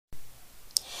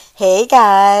Hey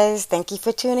guys, thank you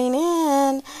for tuning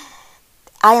in.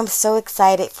 I am so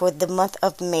excited for the month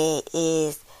of May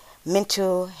is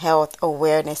Mental Health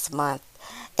Awareness Month.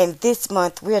 And this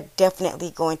month we're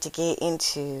definitely going to get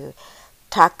into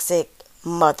toxic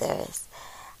mothers.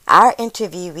 Our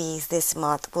interviewees this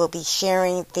month will be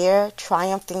sharing their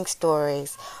triumphing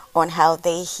stories on how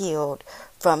they healed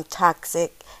from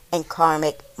toxic and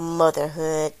karmic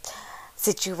motherhood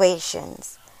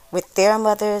situations with their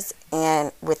mothers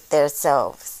and with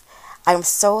themselves. I'm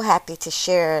so happy to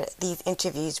share these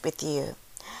interviews with you.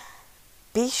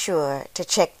 Be sure to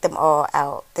check them all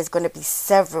out. There's going to be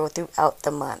several throughout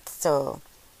the month, so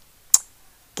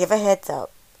give a heads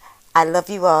up. I love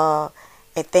you all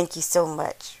and thank you so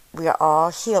much. We are all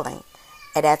healing,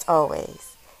 and as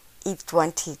always, each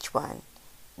one teach one.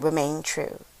 Remain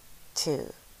true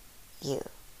to you.